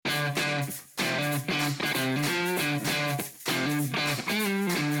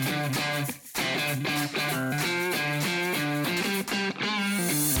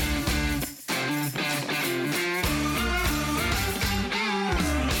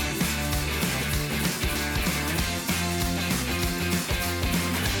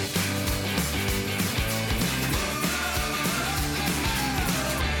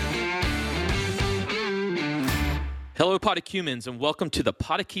Hello, Podecumens, and welcome to the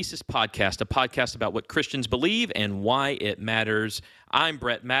Podechesis Podcast, a podcast about what Christians believe and why it matters. I'm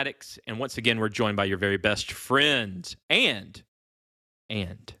Brett Maddox, and once again, we're joined by your very best friends and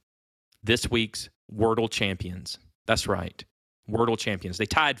this week's Wordle champions. That's right, Wordle champions. They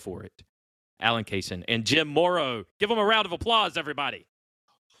tied for it. Alan Kaysen and Jim Morrow. Give them a round of applause, everybody.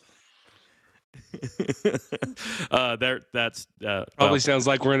 Probably sounds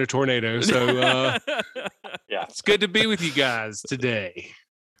like we're in a tornado. So yeah, it's good to be with you guys today.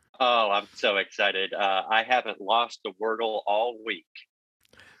 Oh, I'm so excited. I haven't lost a Wordle all week.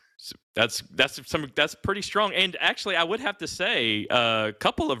 That's pretty strong. And actually, I would have to say a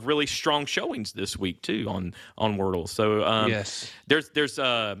couple of really strong showings this week too on Wordle. So yes,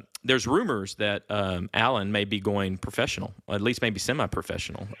 there's rumors that Alan may be going professional, at least maybe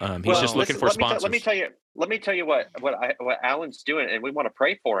semi-professional. He's just looking for sponsors. Let me tell you what Alan's doing, and we want to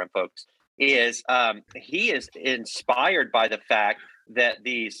pray for him, folks. Is he is inspired by the fact that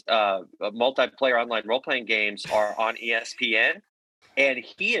these multiplayer online role-playing games are on ESPN. And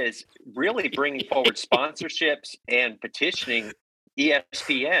he is really bringing forward sponsorships and petitioning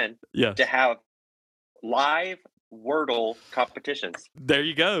ESPN to have live Wordle competitions. There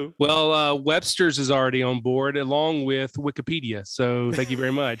you go. Well, Webster's is already on board along with Wikipedia. So thank you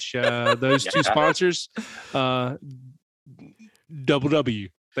very much. Those two sponsors, Double W.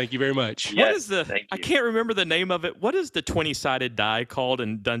 Thank you very much. Yes, I can't remember the name of it. What is the 20-sided die called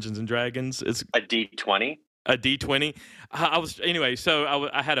in Dungeons and Dragons? It's a D20. A D20. I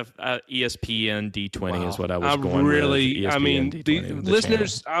had a ESPN D20 is what I was going with. The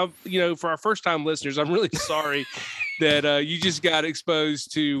listeners, for our first time listeners, I'm really sorry that you just got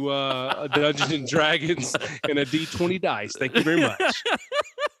exposed to Dungeons and Dragons and a D20 dice. Thank you very much.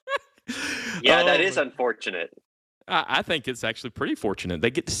 Yeah, that is unfortunate. I think it's actually pretty fortunate.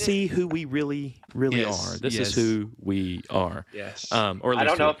 They get to see who we really are. This is who we are. Yes. Or I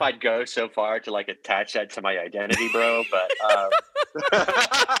don't know if I'd go so far to attach that to my identity, bro. But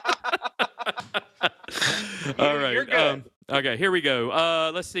all right. You're good. Okay, here we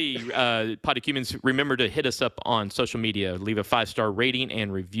go. Let's see. Podecumens, remember to hit us up on social media. Leave a 5-star rating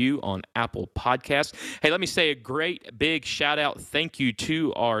and review on Apple Podcasts. Hey, let me say a great big shout out. Thank you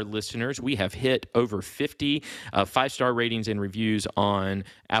to our listeners. We have hit over 50 5-star ratings and reviews on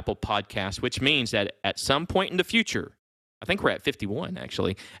Apple Podcasts, which means that at some point in the future, I think we're at 51,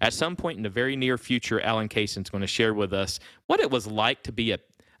 actually. At some point in the very near future, Alan Kaysen's going to share with us what it was like to be a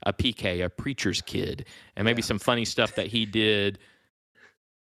PK, a preacher's kid, and maybe some funny stuff that he did.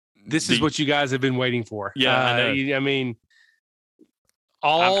 This is what you guys have been waiting for. Yeah, I mean,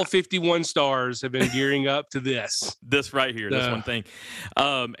 all 51 stars have been gearing up to this. This right here, this one thing.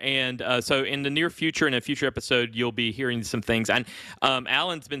 So in the near future, in a future episode, you'll be hearing some things. And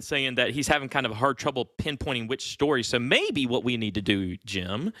Alan's been saying that he's having kind of hard trouble pinpointing which story. So maybe what we need to do,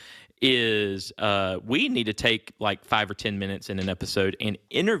 Jim, is we need to take 5 or 10 minutes in an episode and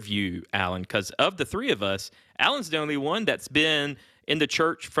interview Alan, because of the three of us, Alan's the only one that's been in the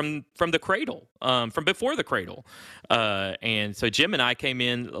church from the cradle, from before the cradle. And so Jim and I came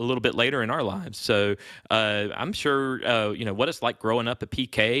in a little bit later in our lives. So I'm sure, what it's like growing up at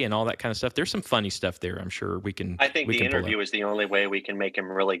PK and all that kind of stuff. There's some funny stuff there. I'm sure we can. I think the interview is the only way we can make him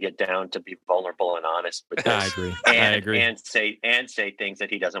really get down to be vulnerable and honest with us. I agree. I agree. And say things that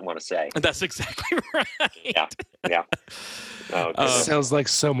he doesn't want to say. That's exactly right. Yeah. Oh, sounds like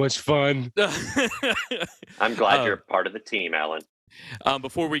so much fun. I'm glad you're a part of the team, Alan.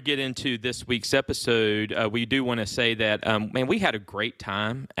 Before we get into this week's episode, we do want to say that, we had a great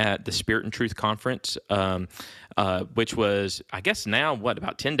time at the Spirit and Truth Conference, which was, I guess now,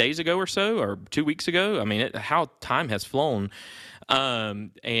 about 10 days ago or so, or 2 weeks ago? I mean, how time has flown. We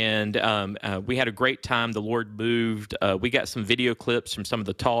had a great time. The Lord moved. We got some video clips from some of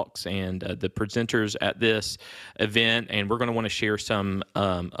the talks and the presenters at this event, and we're going to want to share some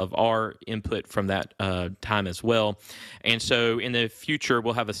of our input from that time as well. And so in the future,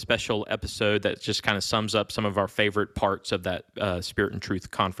 we'll have a special episode that just kind of sums up some of our favorite parts of that Spirit and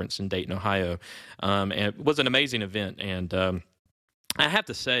Truth Conference in Dayton, Ohio. And it was an amazing event. And I have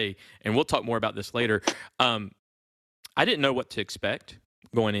to say, and we'll talk more about this later, I didn't know what to expect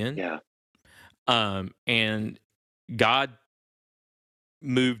going in. Yeah. And God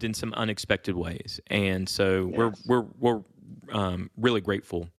moved in some unexpected ways. And so we're really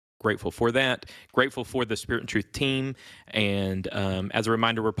grateful for that, grateful for the Spirit and Truth team. And as a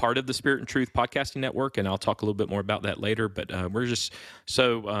reminder, we're part of the Spirit and Truth podcasting network, and I'll talk a little bit more about that later. But we're just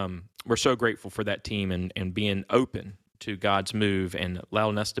we're so grateful for that team and being open to God's move and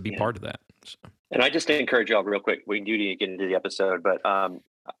allowing us to be part of that. So. And I just encourage y'all real quick. We do need to get into the episode, but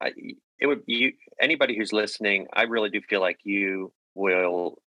it would you anybody who's listening, I really do feel like you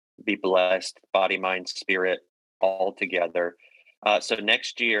will be blessed, body, mind, spirit, all together. So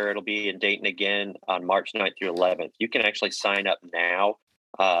next year it'll be in Dayton again on March 9th through 11th. You can actually sign up now,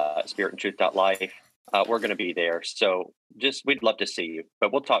 spiritandtruth.life. We're going to be there. So we'd love to see you,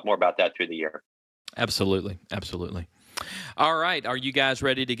 but we'll talk more about that through the year. Absolutely. Absolutely. All right. Are you guys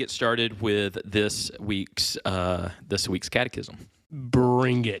ready to get started with this week's catechism?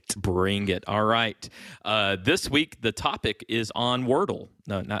 Bring it. Bring it. All right. This week, the topic is on Wordle.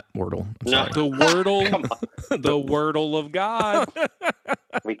 No, not Wordle. I'm sorry. The Wordle. The Wordle of God.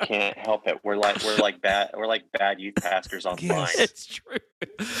 We can't help it. We're like bad youth pastors online. Yes. It's true.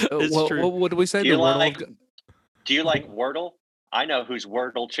 True. What do we say? Do you like Wordle? I know whose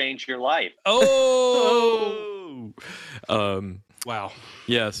Wordle changed your life. Oh. Wow.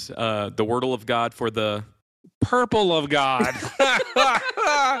 Yes. The Wordle of God for the purple of God.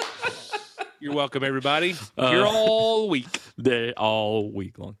 You're welcome, everybody. You're all week. All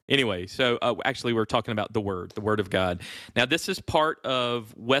week long. Anyway, so actually we're talking about the Word of God. Now, this is part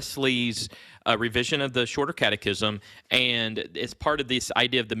of Wesley's revision of the Shorter Catechism, and it's part of this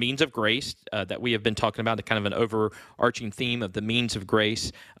idea of the means of grace that we have been talking about, kind of an overarching theme of the means of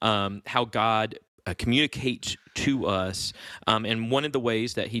grace, how God communicates to us, and one of the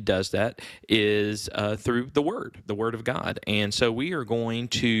ways that he does that is through the Word of God. And so we are going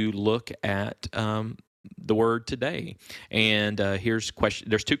to look at the Word today. And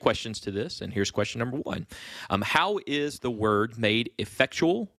there's two questions to this, and here's question number one. How is the Word made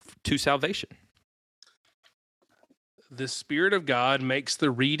effectual to salvation? The Spirit of God makes the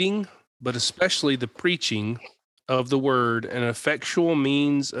reading, but especially the preaching of the Word, an effectual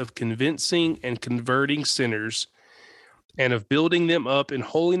means of convincing and converting sinners, and of building them up in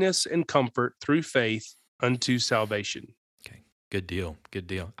holiness and comfort through faith unto salvation. Okay, good deal.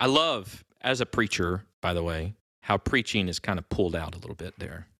 I love, as a preacher, by the way, how preaching is kind of pulled out a little bit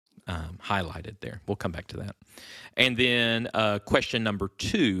there, highlighted there. We'll come back to that. And then question number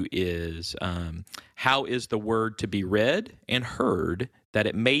two is, how is the Word to be read and heard that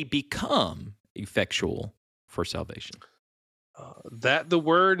it may become effectual for salvation? That the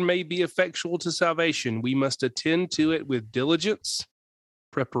Word may be effectual to salvation, we must attend to it with diligence,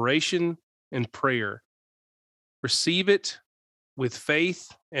 preparation, and prayer. Receive it with faith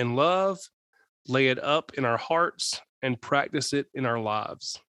and love, lay it up in our hearts, and practice it in our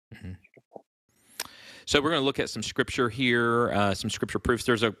lives. Mm-hmm. So we're going to look at some scripture here, some scripture proofs.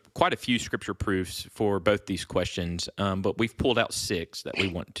 There's quite a few scripture proofs for both these questions, but we've pulled out 6 that we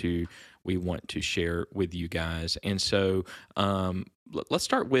want to share with you guys. And so let's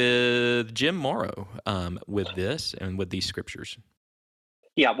start with Jim Morrow with this and with these scriptures.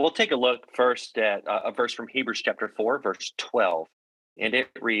 Yeah, we'll take a look first at a verse from Hebrews chapter 4, verse 12. And it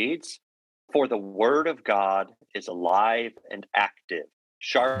reads, "For the Word of God is alive and active,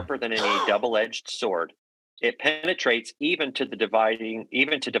 sharper than any double-edged sword. It penetrates even to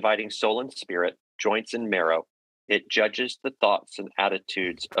dividing soul and spirit, joints and marrow. It judges the thoughts and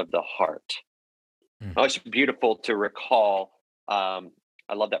attitudes of the heart." Oh, it's beautiful to recall. I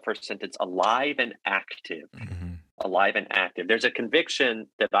love that first sentence, alive and active. Mm-hmm. Alive and active. There's a conviction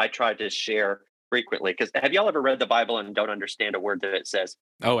that I try to share frequently, because have y'all ever read the Bible and don't understand a word that it says?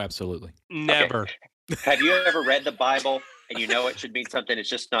 Oh, absolutely. Never. Okay. Have you ever read the Bible and you know it should mean something, it's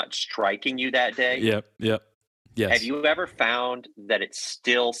just not striking you that day? Yep. Yes. Have you ever found that it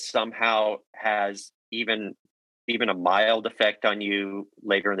still somehow has even a mild effect on you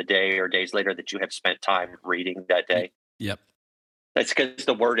later in the day or days later that you have spent time reading that day? Yep. That's because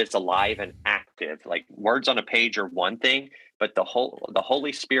the Word is alive and active. Like, words on a page are one thing, but the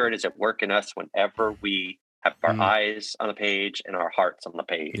Holy Spirit is at work in us whenever we have our eyes on the page and our hearts on the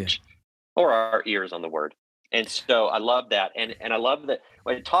page, or our ears on the Word. And so I love that. And I love that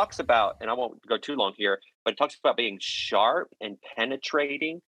when it talks about, and I won't go too long here, but it talks about being sharp and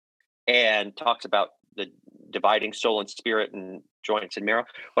penetrating, and talks about the dividing soul and spirit and joints and marrow.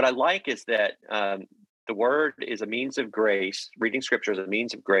 What I like is that the Word is a means of grace. Reading Scripture is a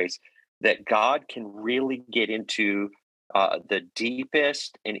means of grace that God can really get into the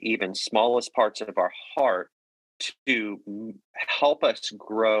deepest and even smallest parts of our heart to help us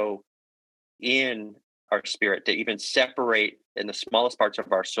grow in our spirit, to even separate in the smallest parts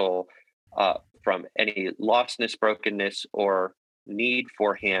of our soul from any lostness, brokenness, or need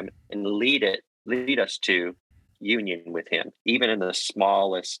for Him, and lead us to union with Him, even in the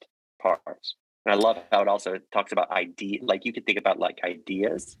smallest parts. And I love how it also talks about like you could think about like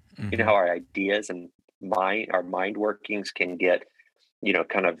ideas. Mm-hmm. You know how our ideas and our mind workings can get,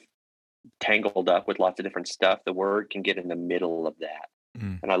 kind of tangled up with lots of different stuff. The Word can get in the middle of that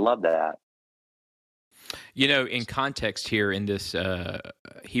And I love that. In context here in this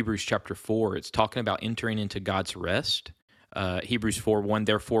Hebrews chapter 4, it's talking about entering into God's rest. Hebrews 4:1,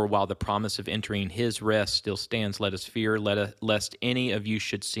 therefore, while the promise of entering his rest still stands, let us fear, lest any of you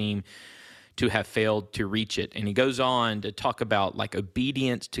should seem to have failed to reach it. And he goes on to talk about like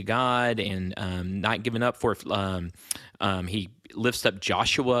obedience to God and not giving up for. He lifts up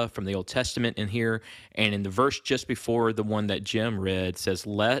Joshua from the Old Testament in here, and in the verse just before the one that Jim read says,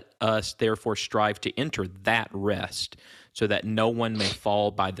 "Let us therefore strive to enter that rest, so that no one may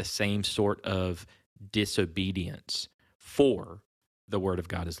fall by the same sort of disobedience. For the word of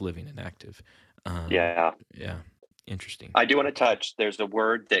God is living and active." Yeah. Interesting. I do want to touch. There's a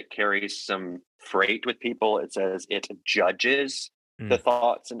word that carries some freight with people. It says it judges the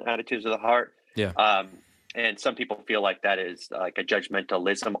thoughts and attitudes of the heart. Yeah. And some people feel like that is like a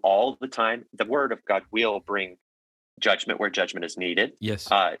judgmentalism all the time. The word of God will bring judgment where judgment is needed. Yes.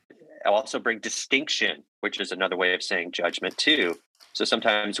 Also bring distinction, which is another way of saying judgment too. So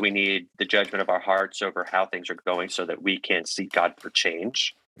sometimes we need the judgment of our hearts over how things are going so that we can seek God for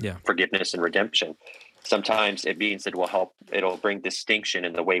change, forgiveness, and redemption. Sometimes it means that it'll bring distinction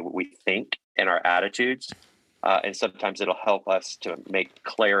in the way we think and our attitudes. And sometimes it'll help us to make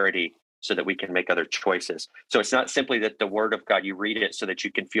clarity so that we can make other choices. So it's not simply that the word of God, you read it so that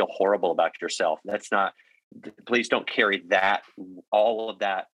you can feel horrible about yourself. That's not, please don't carry all of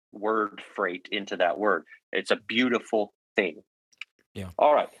that word freight into that word. It's a beautiful thing. Yeah.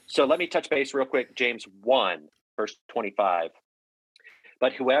 All right. So let me touch base real quick. James 1, verse 25.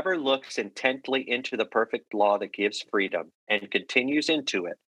 But whoever looks intently into the perfect law that gives freedom and continues into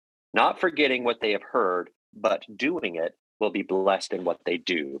it, not forgetting what they have heard, but doing it, will be blessed in what they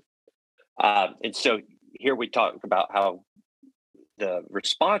do. And so here we talk about how the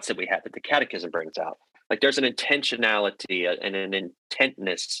response that we have that the catechism brings out, like there's an intentionality and an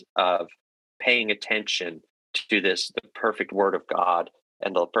intentness of paying attention to the perfect word of God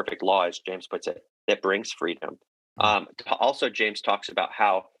and the perfect law, as James puts it, that brings freedom. Also, James talks about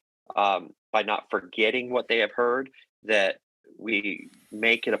how by not forgetting what they have heard, that we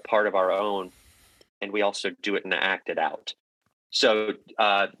make it a part of our own, and we also do it and act it out. So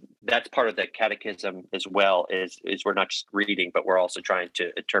that's part of the catechism as well, is we're not just reading, but we're also trying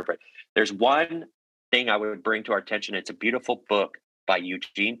to interpret. There's one thing I would bring to our attention. It's a beautiful book by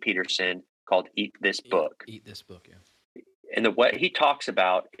Eugene Peterson called Eat This Book. Eat This Book, yeah. And what he talks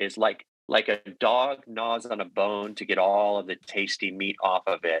about is like a dog gnaws on a bone to get all of the tasty meat off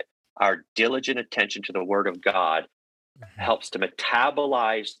of it. Our diligent attention to the word of God helps to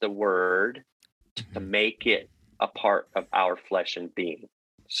metabolize the word to make it a part of our flesh and being.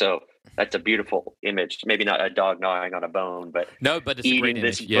 So that's a beautiful image. Maybe not a dog gnawing on a bone, but it's eating a great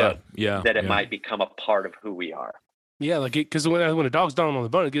this image. book, that it might become a part of who we are. Yeah, like because when a dog's down on the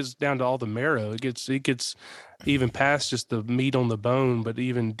bone, it gets down to all the marrow. It gets even past just the meat on the bone, but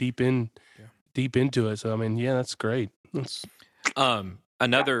even deep into it. So I mean, yeah, that's great. That's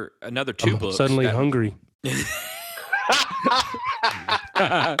another two books. Suddenly hungry.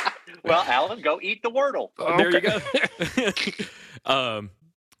 Well, Alan, go eat the Wordle. There you go.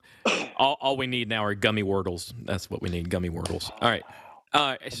 All we need now are gummy Wordles. That's what we need, gummy Wordles. All right.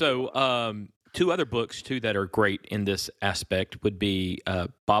 So two other books, too, that are great in this aspect would be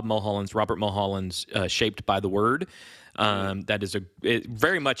Robert Mulholland's Shaped by the Word. That is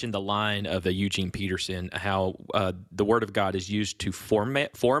very much in the line of a Eugene Peterson, how the Word of God is used to form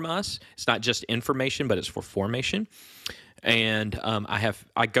us. It's not just information, but it's for formation. And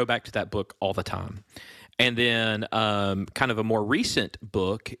I go back to that book all the time. And then kind of a more recent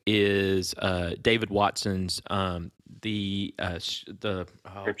book is David Watson's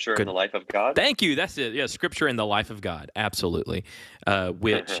Scripture in the Life of God. Thank you. That's it. Yeah, Scripture in the Life of God. Absolutely.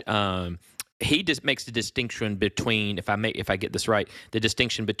 Which he just makes the distinction between, if I get this right, the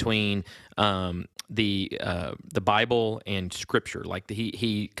distinction between the Bible and Scripture. Like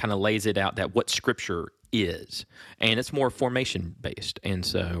he kind of lays it out that what Scripture is, and it's more formation based. And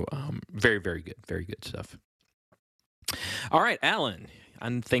so, very, very good, very good stuff. All right, Alan,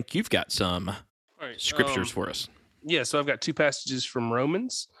 I think you've got some scriptures for us. Yeah, so I've got two passages from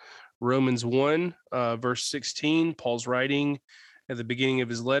Romans. Romans 1, verse 16, Paul's writing at the beginning of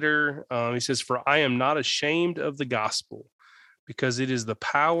his letter. He says, "For I am not ashamed of the gospel, because it is the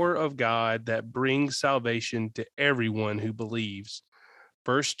power of God that brings salvation to everyone who believes,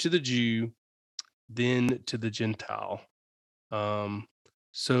 first to the Jew, then to the Gentile."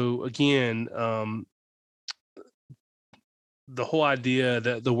 So again, the whole idea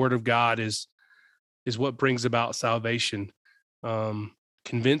that the word of God is what brings about salvation,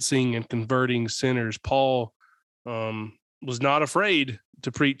 convincing and converting sinners. Paul was not afraid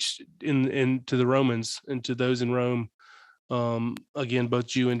to preach in to the Romans and to those in Rome, again, both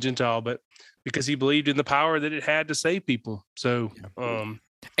Jew and Gentile, but because he believed in the power that it had to save people. So,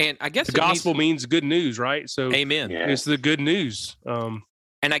 and I guess the gospel means good news, right? So, amen. It's the good news. And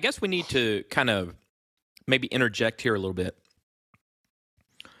I guess we need to kind of maybe interject here a little bit.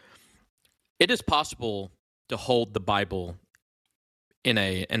 It is possible to hold the Bible in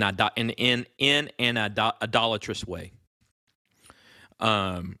an idolatrous way.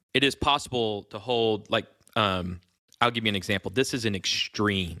 It is possible to hold, like, I'll give you an example. This is an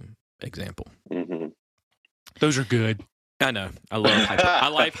extreme example. Mm-hmm. Those are good. I know. I love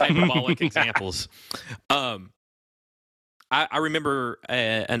hyperbolic examples. I remember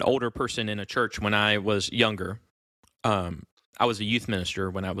an older person in a church when I was younger. I was a youth minister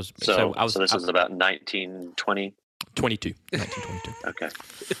when I was. So this is about 1920? 1922. Okay.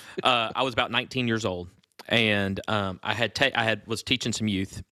 I was about 19 years old, and I was teaching some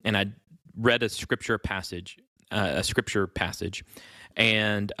youth, and I read a scripture passage,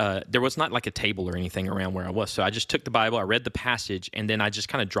 and there was not like a table or anything around where I was. So I just took the Bible, I read the passage, and then I just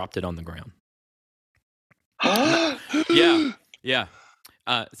kind of dropped it on the ground. Yeah.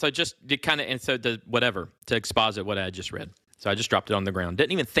 So just kind of, and so to exposit what I had just read. So I just dropped it on the ground.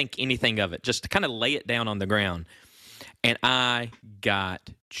 Didn't even think anything of it. Just to kind of lay it down on the ground. And I got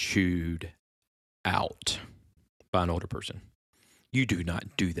chewed out by an older person. You do not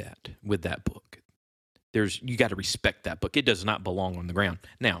do that with that book. You got to respect that book. It does not belong on the ground.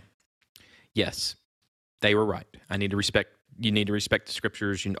 Now, yes, they were right. You need to respect the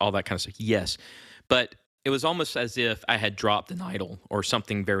scriptures and all that kind of stuff. Yes. But it was almost as if I had dropped an idol or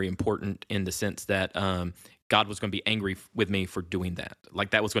something very important, in the sense that God was going to be angry with me for doing that. Like,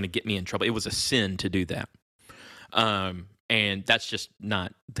 that was going to get me in trouble. It was a sin to do that. And that's just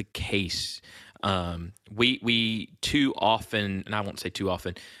not the case. We too often, and I won't say too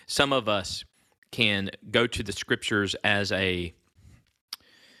often, some of us can go to the scriptures as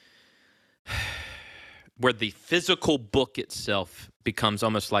where the physical book itself becomes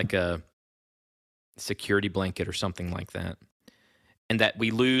almost like a security blanket or something like that, and that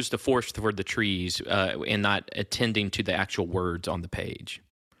we lose the forest for the trees in not attending to the actual words on the page.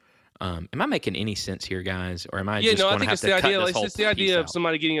 Am I making any sense here, guys, or am I just going to have to cut this whole piece out? It's the idea of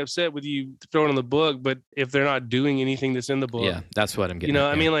somebody getting upset with you throwing on the book, but if they're not doing anything that's in the book, yeah, that's what I'm getting.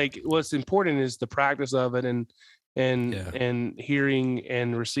 I mean, like, what's important is the practice of it, and hearing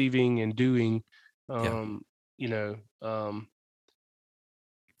and receiving and doing.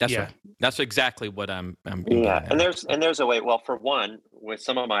 That's right. That's exactly what I'm and there's a way. Well, for one, with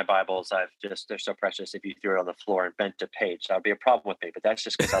some of my Bibles, they're so precious. If you threw it on the floor and bent a page, that would be a problem with me. But that's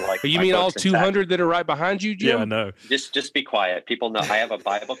just because I like. You mean all 200 that are right behind you, Jim? Yeah, I know. Just be quiet. People know I have a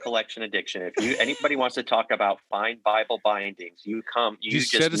Bible collection addiction. If anybody wants to talk about fine Bible bindings, you just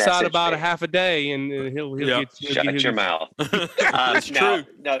set aside about a half a day, and he'll get. Shut your mouth. It's true.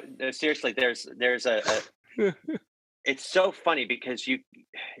 No, seriously. There's a it's so funny because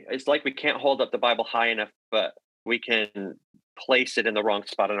it's like we can't hold up the Bible high enough, but we can place it in the wrong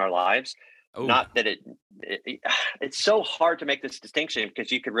spot in our lives. Ooh. Not that it's so hard to make this distinction,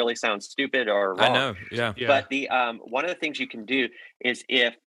 because you could really sound stupid or wrong. I know. Yeah. But the one of the things you can do is,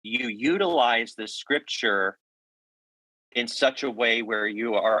 if you utilize the scripture in such a way where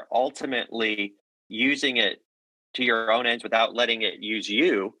you are ultimately using it to your own ends without letting it use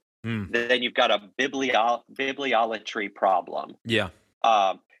you, then you've got a bibliolatry problem. Yeah.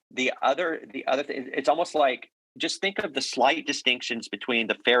 The other thing, it's almost like, just think of the slight distinctions between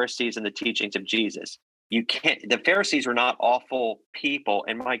the Pharisees and the teachings of Jesus. The Pharisees were not awful people,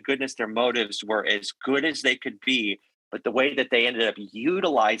 and my goodness, their motives were as good as they could be. But the way that they ended up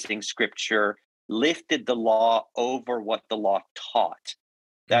utilizing scripture lifted the law over what the law taught.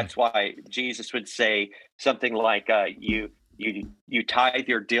 That's why Jesus would say something like, you tithe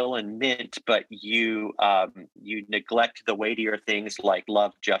your dill and mint, but you neglect the weightier things like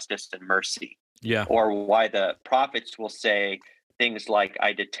love, justice, and mercy. Yeah. Or why the prophets will say things like,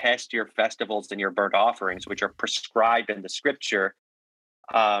 I detest your festivals and your burnt offerings, which are prescribed in the scripture,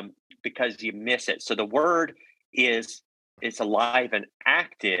 because you miss it. So the word is alive and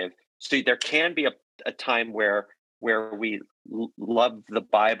active. So there can be a time where we love the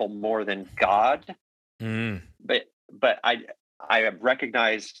Bible more than God. But I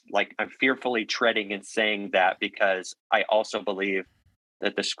recognize, like, I'm fearfully treading in saying that, because I also believe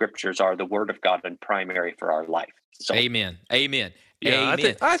that the scriptures are the word of God and primary for our life. So, Amen. Yeah,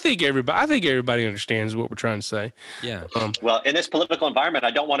 amen. I think everybody understands what we're trying to say. Yeah. Well, in this political environment, I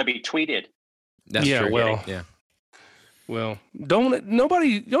don't want to be tweeted. That's true. Well, yeah. Well, don't be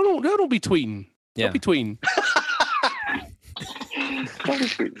tweeting. Yeah. Don't be tweeting.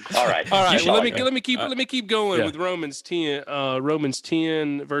 All right. Well, let me keep going with Romans 10. Romans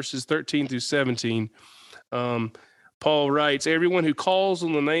 10 verses 13 through 17. Paul writes, "Everyone who calls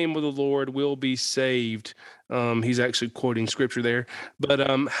on the name of the Lord will be saved." He's actually quoting scripture there.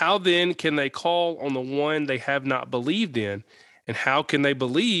 But how then can they call on the one they have not believed in? And how can they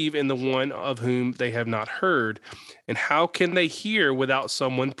believe in the one of whom they have not heard? And how can they hear without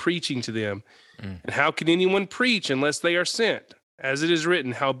someone preaching to them? And how can anyone preach unless they are sent? As it is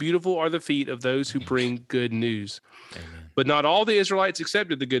written, how beautiful are the feet of those who bring good news. Amen. But not all the Israelites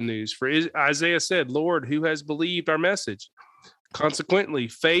accepted the good news. For Isaiah said, "Lord, who has believed our message?" Consequently,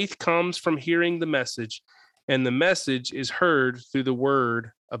 faith comes from hearing the message, and the message is heard through the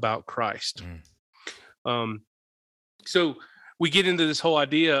word about Christ. So we get into this whole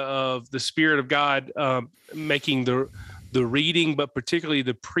idea of the Spirit of God making the reading, but particularly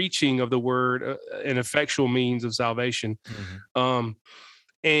the preaching of the word, an effectual means of salvation.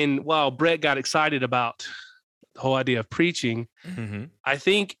 And while Brett got excited about the whole idea of preaching, I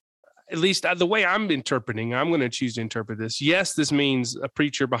think, at least the way I'm interpreting, I'm going to choose to interpret this. Yes, this means a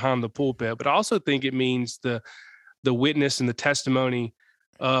preacher behind the pulpit, but I also think it means the witness and the testimony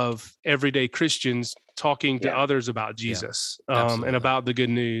of everyday Christians talking to others about Jesus and about the good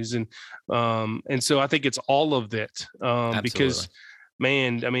news. And so I think it's all of it because,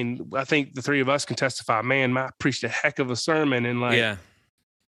 man, I mean, I think the three of us can testify, man, I preached a heck of a sermon, and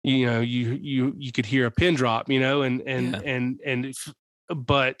you know, you could hear a pin drop, you know,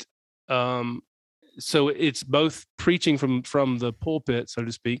 but so it's both preaching from the pulpit, so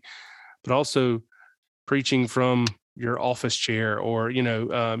to speak, but also preaching from your office chair, or, you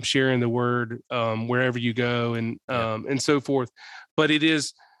know, sharing the word wherever you go, and so forth. But it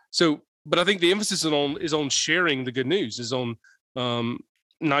is so. But I think the emphasis is on sharing the good news, is on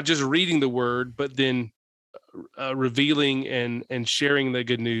not just reading the word, but then revealing and sharing the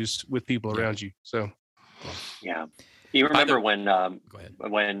good news with people around you. So, yeah. You remember when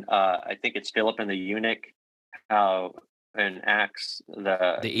I think it's Philip and the eunuch, how in Acts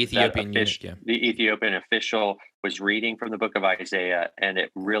the Ethiopian eunuch, the Ethiopian official was reading from the book of Isaiah, and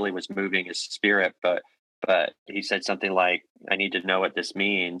it really was moving his spirit. But he said something like, "I need to know what this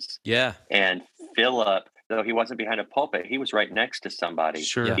means." Yeah. And Philip, though he wasn't behind a pulpit, he was right next to somebody.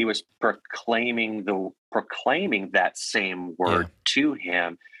 Sure. Yeah. He was proclaiming that same word to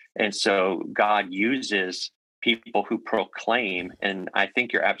him, and so God uses people who proclaim. And I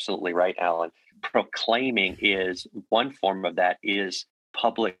think you're absolutely right, Alan. Proclaiming is one form of that, is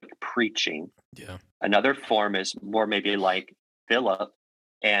public preaching. Yeah. Another form is more maybe like Philip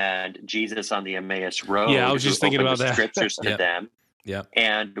and Jesus on the Emmaus Road. Yeah, I was just thinking about that. Scriptures to them. Yeah.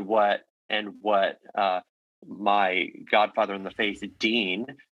 And what my godfather in the faith, Dean,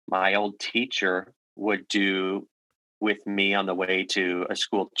 my old teacher, would do with me on the way to a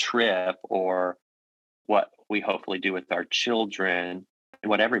school trip, or what we hopefully do with our children, and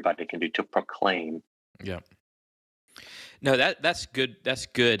what everybody can do to proclaim. Yeah. No, that's good. That's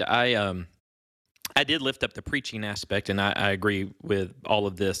good. I did lift up the preaching aspect, and I agree with all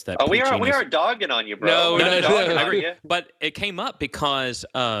of this. That we are dogging on you, bro. No. But it came up because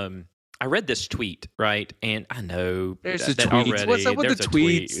I read this tweet, right? And I know there's a tweet. Already. What's up with the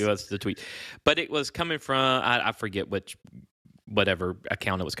tweets? What's the tweet? But it was coming from, I forget whatever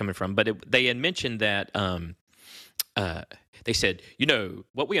account it was coming from, but they had mentioned that they said, you know,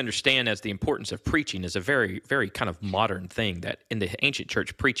 what we understand as the importance of preaching is a very, very kind of modern thing, that in the ancient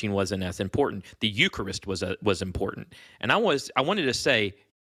church, preaching wasn't as important. The Eucharist was important. And I wanted to say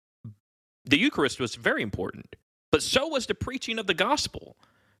the Eucharist was very important, but so was the preaching of the gospel.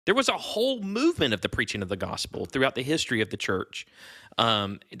 There was a whole movement of the preaching of the gospel throughout the history of the church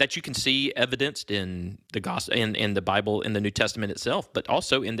that you can see evidenced in the gospel, in the Bible, in the New Testament itself, but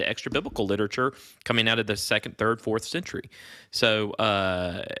also in the extra biblical literature coming out of the 2nd, 3rd, 4th century. So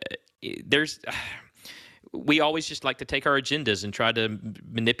we always just like to take our agendas and try to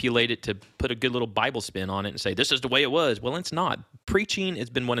manipulate it to put a good little Bible spin on it and say, this is the way it was. Well, it's not. Preaching has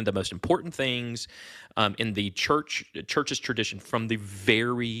been one of the most important things in the church's tradition from the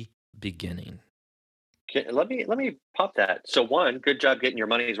very beginning. Okay, let me pop that. So one, good job getting your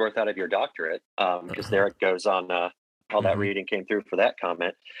money's worth out of your doctorate, because there it goes on all that reading came through for that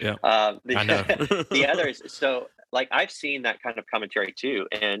comment. Yeah, I know. The other is, so like I've seen that kind of commentary too,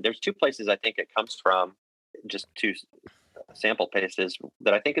 and there's two places I think it comes from, just two sample places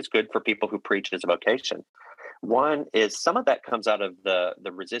that I think is good for people who preach as a vocation. One is some of that comes out of the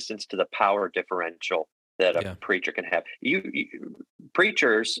resistance to the power differential that a preacher can have.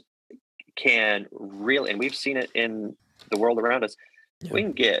 Preachers can really, and we've seen it in the world around us, we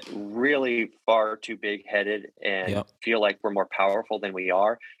can get really far too big headed and feel like we're more powerful than we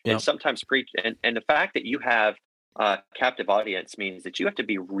are. And sometimes preach. And the fact that you have a captive audience means that you have to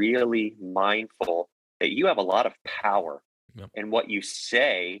be really mindful that you have a lot of power. And what you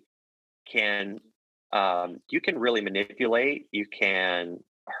say can, you can really manipulate, you can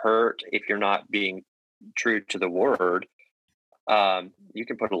hurt if you're not being true to the word. You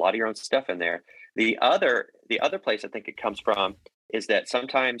can put a lot of your own stuff in there. The other place I think it comes from is that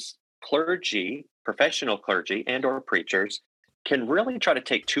sometimes clergy, professional clergy and or preachers can really try to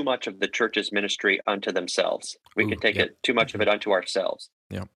take too much of the church's ministry unto themselves. We can take it too much of it unto ourselves.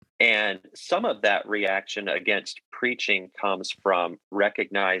 And some of that reaction against preaching comes from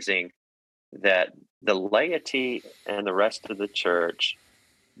recognizing that the laity and the rest of the church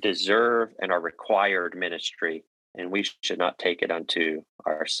deserve and are required ministry, and we should not take it unto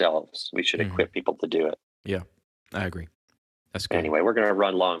ourselves. We should equip people to do it. Yeah, I agree. That's good. Anyway, we're going to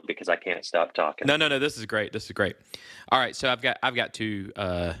run long because I can't stop talking. No. This is great. All right, so I've got two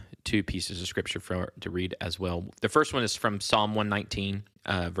pieces of scripture to read as well. The first one is from Psalm 119,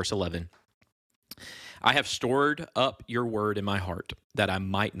 verse 11. I have stored up your word in my heart that I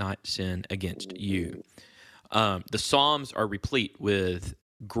might not sin against you. The Psalms are replete with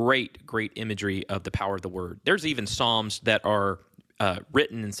great imagery of the power of the word. There's even Psalms that are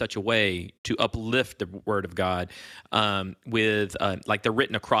written in such a way to uplift the word of God, with like they're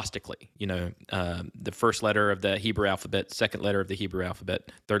written acrostically. The first letter of the Hebrew alphabet, second letter of the Hebrew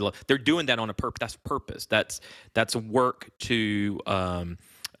alphabet, third. They're doing that on a purpose. That's purpose. That's a work to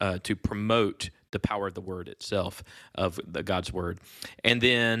promote the power of the word itself, of God's word. And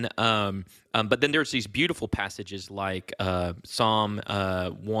then, but then there's these beautiful passages like Psalm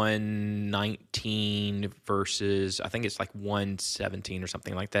 119 verses, I think it's like 117 or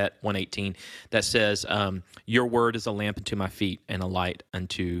something like that, 118, that says, your word is a lamp unto my feet and a light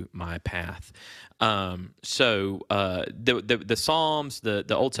unto my path. So the Psalms,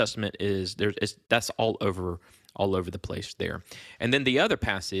 the Old Testament that's all over the place there. And then the other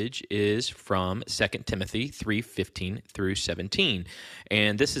passage is from 2 Timothy 3:15 through 17.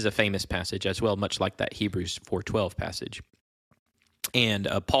 And this is a famous passage as well, much like that Hebrews 4:12 passage. And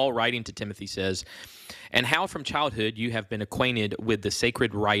Paul, writing to Timothy, says, and how from childhood you have been acquainted with the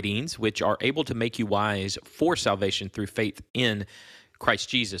sacred writings, which are able to make you wise for salvation through faith in Christ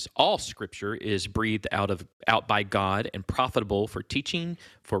Jesus. All Scripture is breathed out by God and profitable for teaching,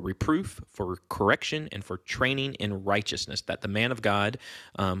 for reproof, for correction, and for training in righteousness, that the man of God,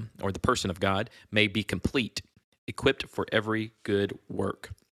 or the person of God, may be complete, equipped for every good work.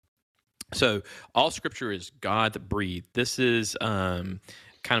 So all Scripture is God-breathed. This is kind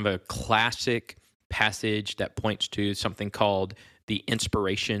of a classic passage that points to something called the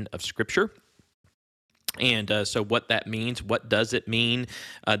inspiration of Scripture. And so what that means, what does it mean,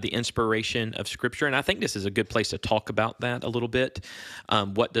 the inspiration of Scripture? And I think this is a good place to talk about that a little bit.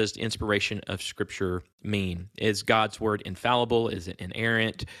 What does the inspiration of Scripture mean? Is God's Word infallible? Is it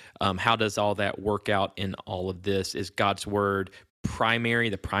inerrant? How does all that work out in all of this? Is God's Word primary,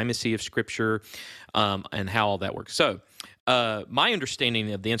 the primacy of Scripture, and how all that works? So my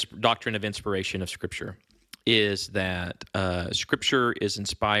understanding of the doctrine of inspiration of Scripture is that Scripture is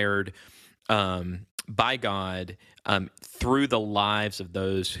inspired by God through the lives of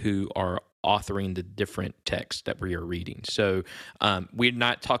those who are authoring the different texts that we are reading. So we're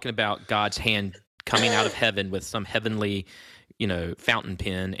not talking about God's hand coming out of heaven with some heavenly, fountain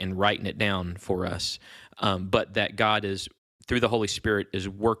pen and writing it down for us, but that God is, through the Holy Spirit, is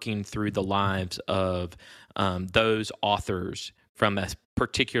working through the lives of those authors from a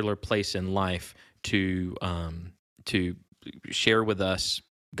particular place in life to share with us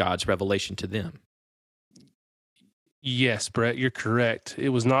God's revelation to them. Yes, Brett, you're correct. It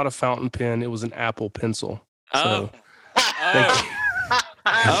was not a fountain pen; it was an Apple Pencil. Oh,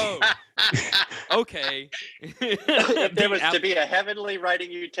 okay. If there was to be a heavenly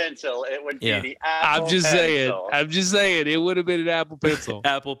writing utensil, it would be the Apple Pencil. I'm just saying, it would have been an Apple Pencil.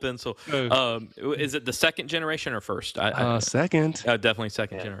 Apple Pencil. Is it the second generation or first? Second. Definitely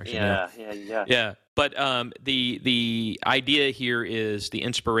second generation. Yeah. But the idea here is the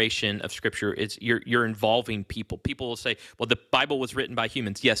inspiration of Scripture. It's you're involving people. People will say, "Well, the Bible was written by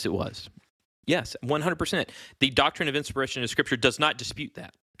humans." Yes, it was. Yes, 100%. The doctrine of inspiration of Scripture does not dispute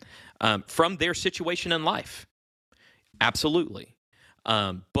that. From their situation in life, absolutely.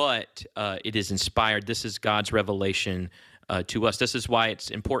 But it is inspired. This is God's revelation to us. This is why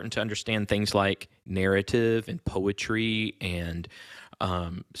it's important to understand things like narrative and poetry and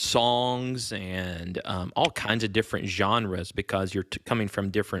songs and all kinds of different genres, because you're coming from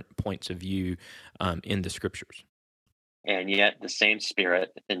different points of view in the Scriptures. and yet the same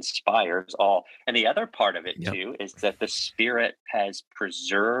Spirit inspires all. And the other part of it Yep. too is that the Spirit has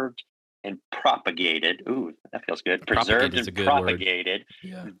preserved and propagated. Ooh, that feels good. Propagate Preserved is a and good word. propagated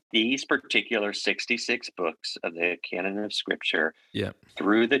Yeah. these particular 66 books of the canon of Scripture Yeah.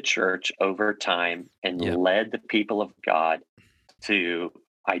 through the church over time, and Yeah. led the people of God to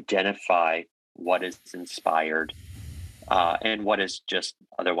identify what is inspired and what is just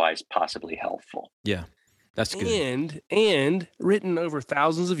otherwise possibly helpful. Yeah. That's good. And written over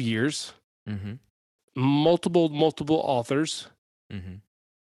thousands of years, Mm-hmm. multiple authors, Mm-hmm.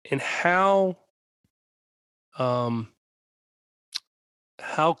 and how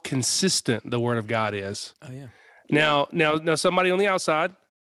consistent the Word of God is. Oh yeah. Now, somebody on the outside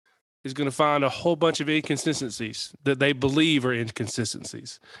is going to find a whole bunch of inconsistencies that they believe are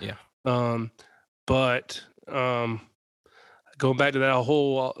inconsistencies. Yeah. But going back to that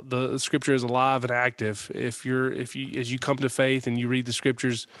whole, the Scripture is alive and active. As you come to faith and you read the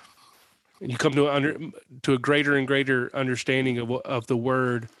Scriptures, and you come to a greater and greater understanding of the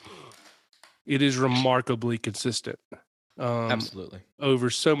Word, it is remarkably consistent. Absolutely. Over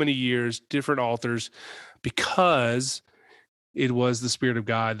so many years, different authors, because it was the Spirit of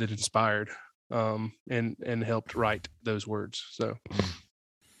God that inspired and helped write those words. So,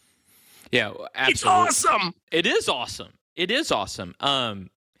 yeah, absolutely. It's awesome. It is awesome. It is awesome.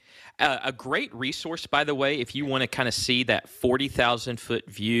 A great resource, by the way, if you want to kind of see that 40,000-foot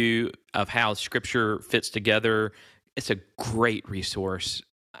view of how Scripture fits together, it's a great resource.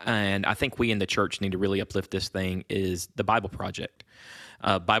 And I think we in the church need to really uplift this thing, is the Bible Project.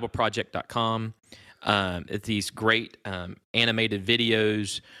 BibleProject.com. It's these great animated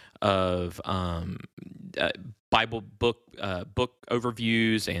videos of Bible book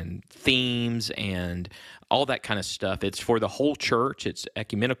overviews and themes and all that kind of stuff. It's for the whole church. It's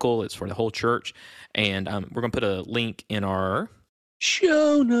ecumenical. It's for the whole church. And we're going to put a link in our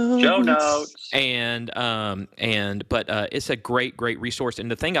show notes. But it's a great resource. And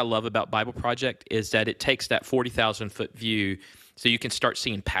the thing I love about Bible Project is that it takes that 40,000-foot view, so you can start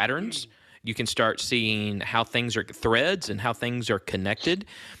seeing patterns. You can start seeing how things are threads and how things are connected.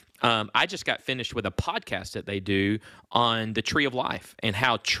 I just got finished with a podcast that they do on the tree of life and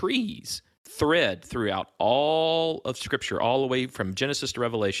how trees thread throughout all of Scripture, all the way from Genesis to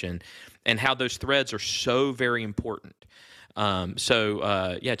Revelation, and how those threads are so very important.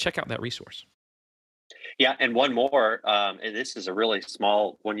 Check out that resource. Yeah, and one more, and this is a really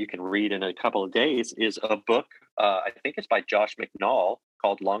small one you can read in a couple of days, is a book, I think it's by Josh McNall,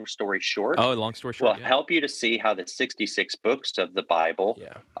 called Long Story Short. Oh, Long Story Short. Will help you to see how the 66 books of the Bible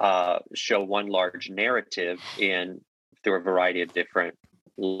show one large narrative through a variety of different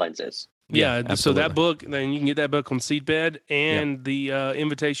lenses. Yeah, so that book, then you can get that book on Seedbed, and the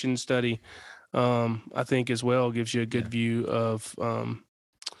invitation study, I think as well, gives you a good view of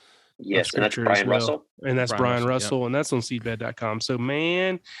yes, and that's Brian Russell. And that's Brian Russell, and that's on seedbed.com. So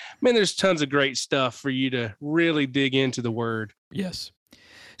man, there's tons of great stuff for you to really dig into the Word. Yes.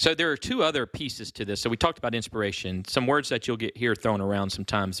 So there are two other pieces to this. So we talked about inspiration. Some words that you'll get here thrown around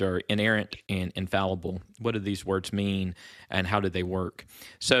sometimes are inerrant and infallible. What do these words mean, and how do they work?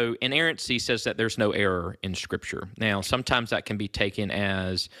 So inerrancy says that there's no error in Scripture. Now, sometimes that can be taken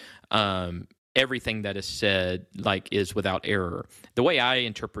as everything that is said is without error. The way I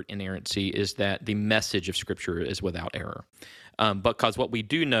interpret inerrancy is that the message of Scripture is without error. Because what we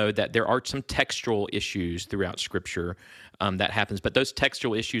do know that there are some textual issues throughout Scripture that happens, but those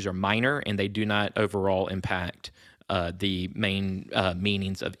textual issues are minor and they do not overall impact the main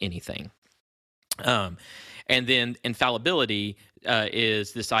meanings of anything. And then infallibility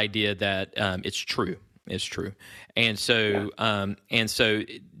is this idea that it's true. It's true, and so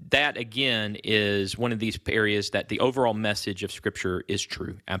that again is one of these areas that the overall message of Scripture is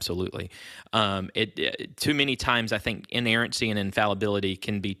true. Absolutely. Too many times I think inerrancy and infallibility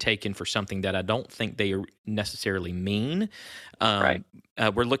can be taken for something that I don't think they necessarily mean. Right.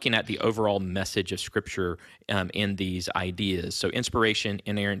 We're looking at the overall message of Scripture in these ideas. So inspiration,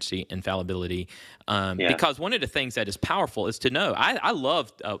 inerrancy, infallibility. Because one of the things that is powerful is to know. I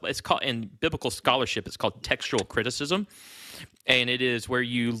love it's called in biblical scholarship. It's called textual criticism. And it is where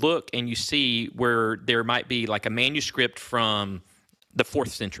you look and you see where there might be like a manuscript from the 4th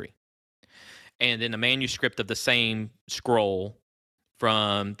century, and then a manuscript of the same scroll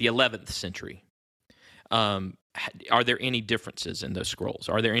from the 11th century. Are there any differences in those scrolls?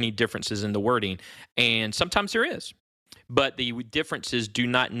 Are there any differences in the wording? And sometimes there is, but the differences do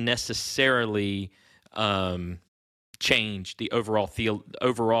not necessarily change the overall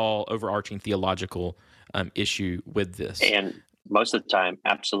overarching theological issue with this. And most of the time,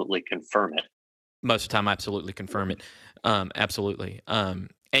 absolutely confirm it. Most of the time, I absolutely confirm it. Absolutely. And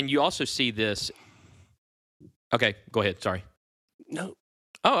you also see this. Okay, go ahead. Sorry. No.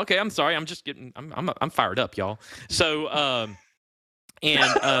 Oh, okay. I'm sorry. I'm just getting. I'm fired up, y'all. So, and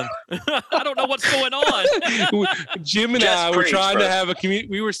I don't know what's going on. Jim and I were trying to have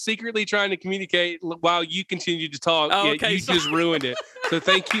we were secretly trying to communicate while you continued to talk. Oh, yet okay, you just ruined it. So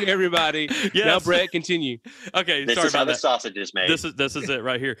thank you, everybody. Yes. Now, Brett, continue. Okay, this sorry is about how that. the sausage is made. This is it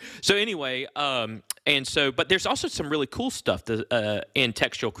right here. So anyway, and so, but there's also some really cool stuff in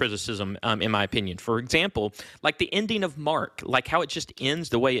textual criticism, in my opinion. For example, like the ending of Mark, like how it just ends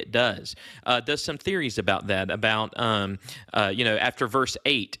the way it does. There's some theories about that, about after verse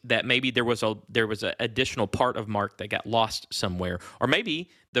 8, that maybe there was an additional part of Mark that got lost somewhere, or maybe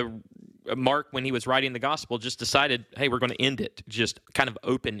Mark, when he was writing the gospel, just decided, hey, we're going to end it, just kind of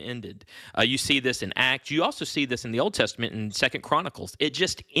open-ended. You see this in Acts. You also see this in the Old Testament in 2 Chronicles. It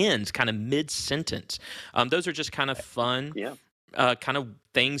just ends kind of mid-sentence. Those are just kind of fun, kind of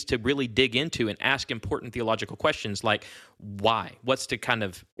things to really dig into and ask important theological questions like, why? What's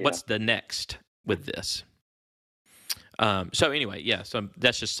the next with this? So anyway, so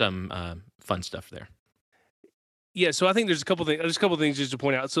that's just some fun stuff there. Yeah, so I think there's a couple things just to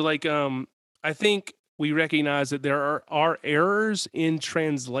point out. So like I think we recognize that there are errors in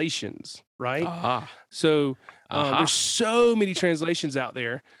translations, right? So there's so many translations out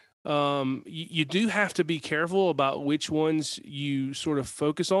there. You do have to be careful about which ones you sort of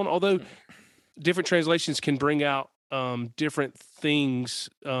focus on, although different translations can bring out different things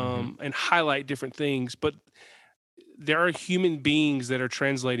and highlight different things, but there are human beings that are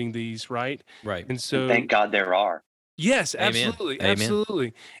translating these, right? Right. And so, thank God there are. Yes, Amen. absolutely, Amen.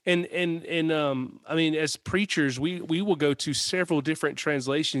 absolutely. And I mean, as preachers, we will go to several different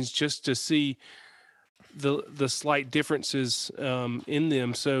translations just to see the slight differences in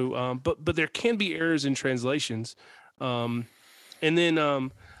them. So, but there can be errors in translations. And then one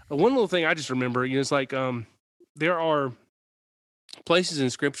little thing I just remember, it's like there are places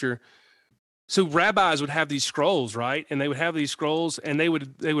in Scripture. So rabbis would have these scrolls, right? And they would have these scrolls, and they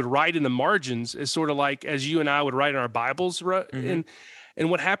would write in the margins as sort of like as you and I would write in our Bibles, right? And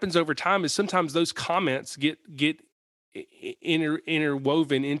what happens over time is sometimes those comments get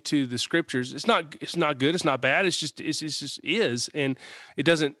interwoven into the Scriptures. It's not good. It's not bad. It's just is, and it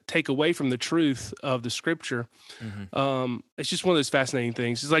doesn't take away from the truth of the Scripture. It's just one of those fascinating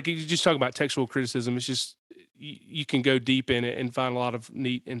things. It's like you just talk about textual criticism. It's just you can go deep in it and find a lot of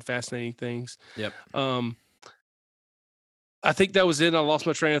neat and fascinating things. Yep. I think that was it. I lost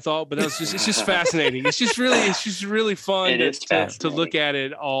my train of thought, but it's just fascinating. It's just really fun to look at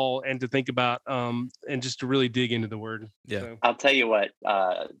it all and to think about and just to really dig into the word. Yeah. So. I'll tell you what,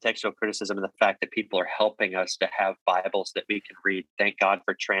 textual criticism and the fact that people are helping us to have Bibles that we can read. Thank God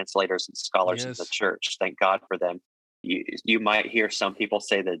for translators and scholars in the church. Thank God for them. You might hear some people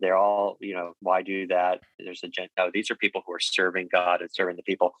say that they're all, why do that? No, these are people who are serving God and serving the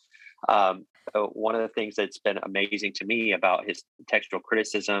people. One of the things that's been amazing to me about his textual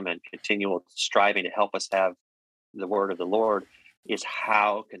criticism and continual striving to help us have the word of the Lord is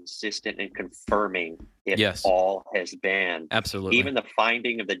how consistent and confirming it all has been. Absolutely. Even the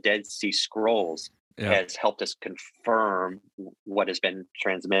finding of the Dead Sea Scrolls has helped us confirm what has been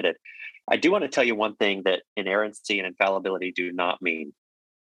transmitted. I do want to tell you one thing that inerrancy and infallibility do not mean.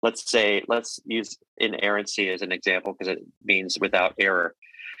 Let's use inerrancy as an example because it means without error.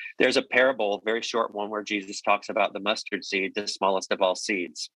 There's a parable, a very short one, where Jesus talks about the mustard seed, the smallest of all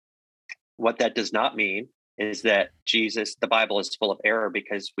seeds. What that does not mean is that the Bible is full of error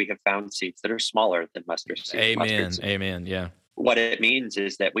because we have found seeds that are smaller than mustard seed. Amen. Yeah. What it means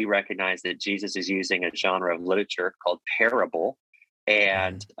is that we recognize that Jesus is using a genre of literature called parable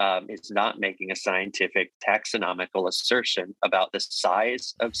and is not making a scientific taxonomical assertion about the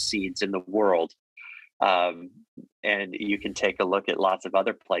size of seeds in the world. And you can take a look at lots of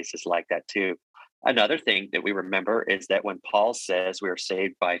other places like that too. Another thing that we remember is that when Paul says we are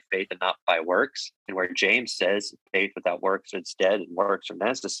saved by faith and not by works, and where James says faith without works is dead and works are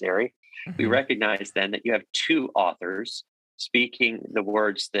necessary, we recognize then that you have two authors speaking the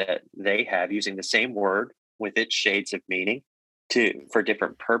words that they have, using the same word with its shades of meaning for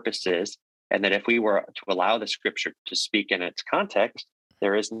different purposes, and that if we were to allow the Scripture to speak in its context,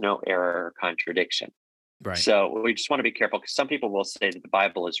 there is no error or contradiction. Right. So we just want to be careful because some people will say that the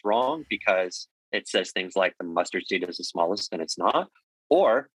Bible is wrong because it says things like the mustard seed is the smallest and it's not,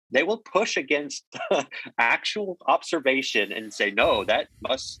 or they will push against actual observation and say, no, that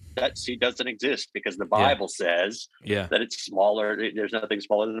seed doesn't exist because the Bible says that it's smaller. There's nothing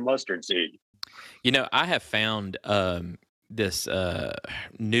smaller than a mustard seed. I have found this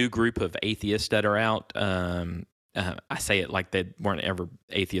new group of atheists that are out. I say it like they weren't ever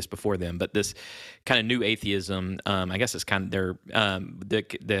atheists before them, but this kind of new atheism, I guess it's kind of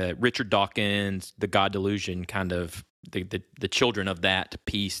the Richard Dawkins, the God delusion, kind of the children of that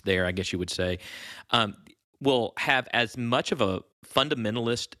piece there, I guess you would say, will have as much of a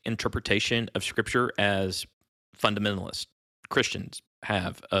fundamentalist interpretation of Scripture as fundamentalist Christians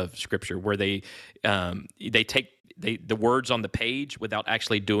have of Scripture, where they take the words on the page without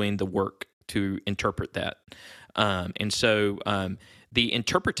actually doing the work to interpret that. And so the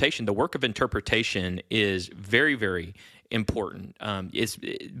interpretation, the work of interpretation, is very, very important. It's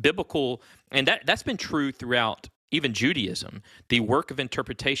biblical, and that's been true throughout even Judaism. The work of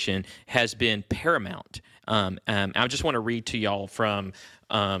interpretation has been paramount. I just want to read to y'all from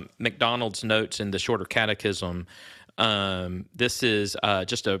MacDonald's notes in the Shorter Catechism. This is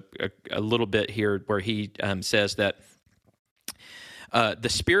just a little bit here where he says that the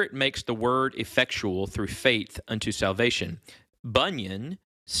Spirit makes the word effectual through faith unto salvation. Bunyan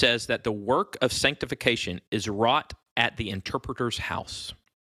says that the work of sanctification is wrought at the interpreter's house.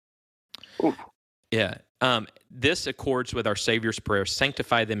 Ooh. Yeah. This accords with our Savior's prayer,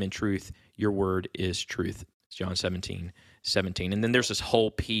 sanctify them in truth, your word is truth. John 17:17. And then there's this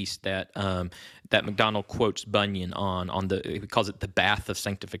whole piece that that MacDonald quotes Bunyan on he calls it the bath of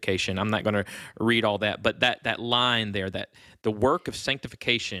sanctification. I'm not going to read all that, but that line there, that the work of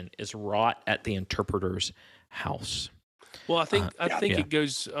sanctification is wrought at the interpreter's house. Well, I think it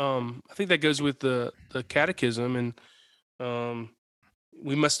goes. I think that goes with the catechism, and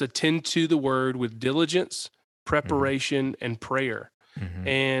we must attend to the word with diligence, preparation, and prayer. Mm-hmm.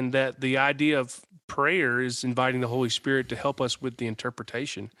 And that the idea of prayer is inviting the Holy Spirit to help us with the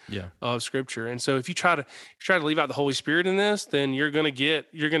interpretation of Scripture. And so if you try to leave out the Holy Spirit in this, then you're going to get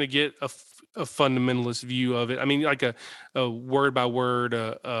a fundamentalist view of it. I mean, like a word by word,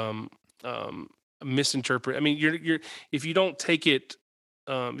 misinterpret. I mean, you're if you don't take it,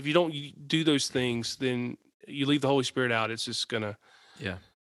 if you don't do those things, then you leave the Holy Spirit out. It's just gonna,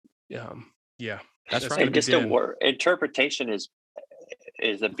 that's right. And just a word interpretation is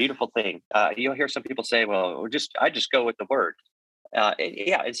a beautiful thing. You'll hear some people say, "Well, I just go with the word."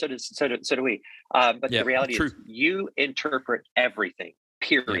 And so do we. But the reality is, you interpret everything.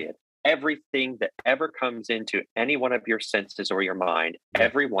 Period. Yeah. Everything that ever comes into any one of your senses or your mind,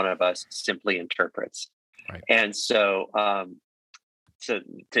 every one of us simply interprets. Right. And so, to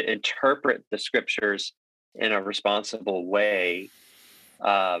interpret the Scriptures in a responsible way,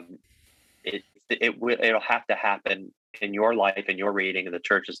 it'll have to happen in your life, in your reading, in the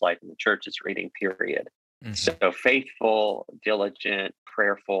church's life, in the church's reading, period. Mm-hmm. So faithful, diligent,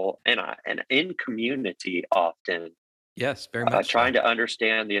 prayerful, and in community often. Yes, very much. Trying to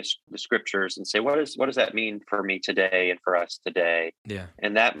understand the Scriptures and say, what does that mean for me today and for us today? Yeah.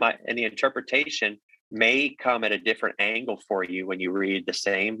 And the interpretation may come at a different angle for you when you read the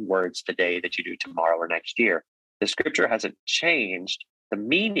same words today that you do tomorrow or next year. The Scripture hasn't changed. The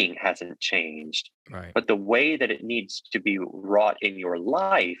meaning hasn't changed, right, but the way that it needs to be wrought in your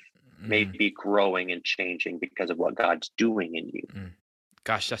life may be growing and changing because of what God's doing in you.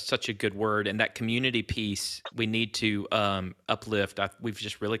 Gosh, that's such a good word. And that community piece, we need to uplift. We've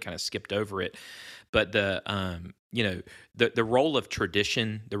just really kind of skipped over it. But the role of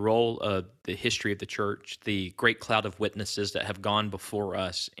tradition, the role of the history of the church, the great cloud of witnesses that have gone before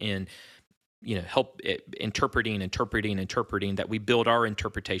us in help interpreting, that we build our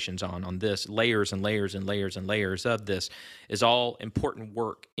interpretations on this, layers and layers and layers and layers of this, is all important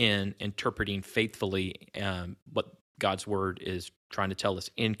work in interpreting faithfully what God's word is trying to tell us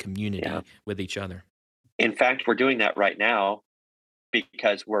in community with each other. In fact, we're doing that right now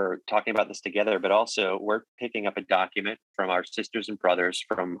because we're talking about this together, but also we're picking up a document from our sisters and brothers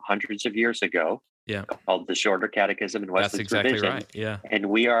from hundreds of years ago. Yeah, called the Shorter Catechism and Wesley's That's exactly Revision. Right. Yeah, and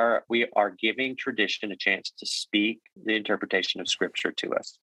we are giving tradition a chance to speak the interpretation of Scripture to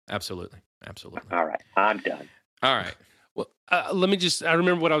us. Absolutely. All right, I'm done. All right. Well, I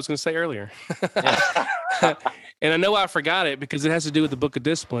remember what I was going to say earlier. And I know I forgot it because it has to do with the Book of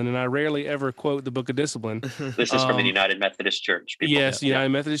Discipline, and I rarely ever quote the Book of Discipline. This is from the United Methodist Church. People. Yes, United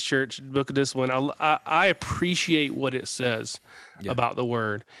Methodist Church, Book of Discipline. I appreciate what it says about the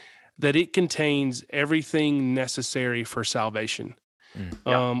Word, that it contains everything necessary for salvation,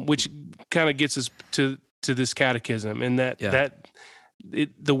 which kind of gets us to this catechism, and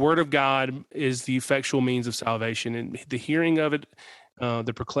the Word of God is the effectual means of salvation, and the hearing of it,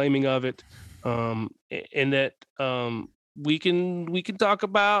 the proclaiming of it. And that we can talk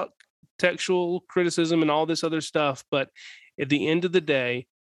about textual criticism and all this other stuff, but at the end of the day,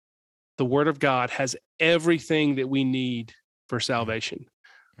 the Word of God has everything that we need for salvation.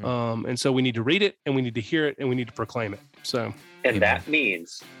 And so we need to read it, and we need to hear it, and we need to proclaim it. So, and that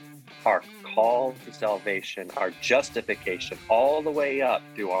means our call to salvation, our justification, all the way up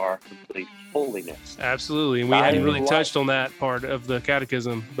to our complete holiness. Absolutely. And we hadn't really touched on that part of the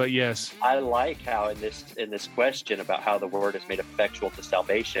catechism, but yes. I like how in this question about how the word is made effectual to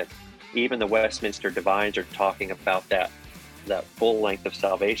salvation, even the Westminster Divines are talking about that full length of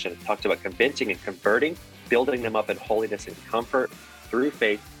salvation. It talks about convincing and converting, building them up in holiness and comfort through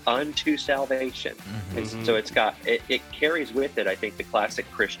faith unto salvation. And so it carries with it, I think, the classic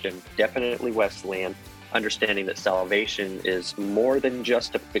Christian, definitely Wesleyan, understanding that salvation is more than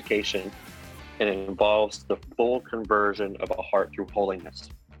justification, and it involves the full conversion of a heart through holiness.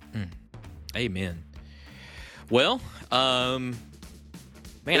 Amen. Well, man,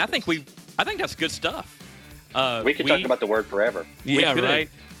 I think that's good stuff. We could talk about the word forever. Yeah, right.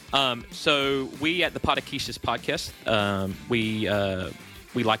 So we at the Podakesis podcast, we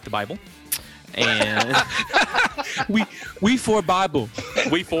like the Bible, and we for Bible.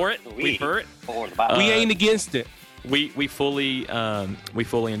 We for it. We for it. For the Bible. We ain't against it. We fully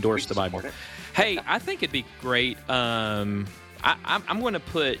endorse the Bible. Hey, I think it'd be great. I'm going to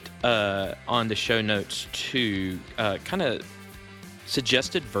put on the show notes too, kind of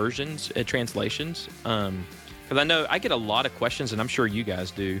suggested versions, translations. Because I know I get a lot of questions, and I'm sure you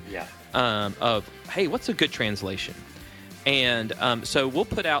guys do. Yeah. Of hey, what's a good translation? And so we'll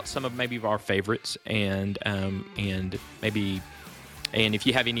put out some of maybe our favorites, and if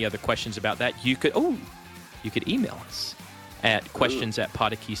you have any other questions about that, you could email us at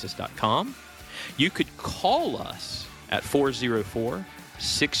questions@podakesis.com. You could call us at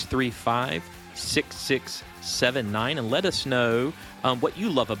 404-635-6679 and let us know what you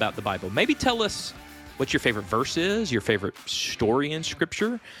love about the Bible. Maybe tell us what your favorite verse is, your favorite story in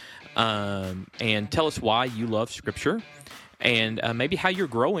Scripture, and tell us why you love Scripture, and maybe how you're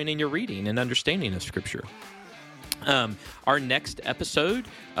growing in your reading and understanding of Scripture. Our next episode,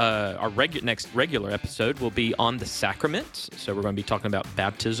 next regular episode, will be on the sacraments. So we're going to be talking about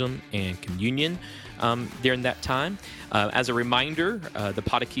baptism and communion during that time. As a reminder, the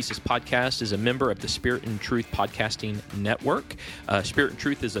Podakesis podcast is a member of the Spirit and Truth Podcasting Network. Spirit and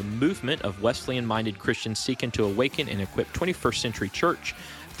Truth is a movement of Wesleyan-minded Christians seeking to awaken and equip 21st century church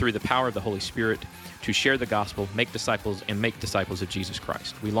through the power of the Holy Spirit to share the gospel, make disciples, and make disciples of Jesus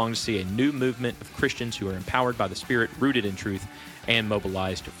Christ. We long to see a new movement of Christians who are empowered by the Spirit, rooted in truth, and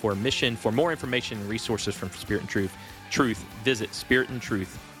mobilized for mission. For more information and resources from Spirit and Truth, visit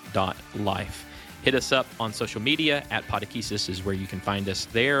spiritandtruth.life. Hit us up on social media at Podakesis is where you can find us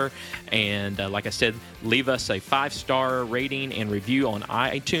there. And like I said, leave us a 5-star rating and review on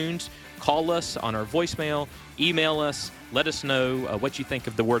iTunes. Call us on our voicemail, email us, let us know what you think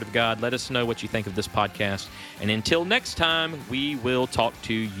of the Word of God. Let us know what you think of this podcast. And until next time, we will talk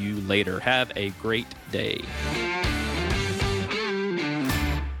to you later. Have a great day.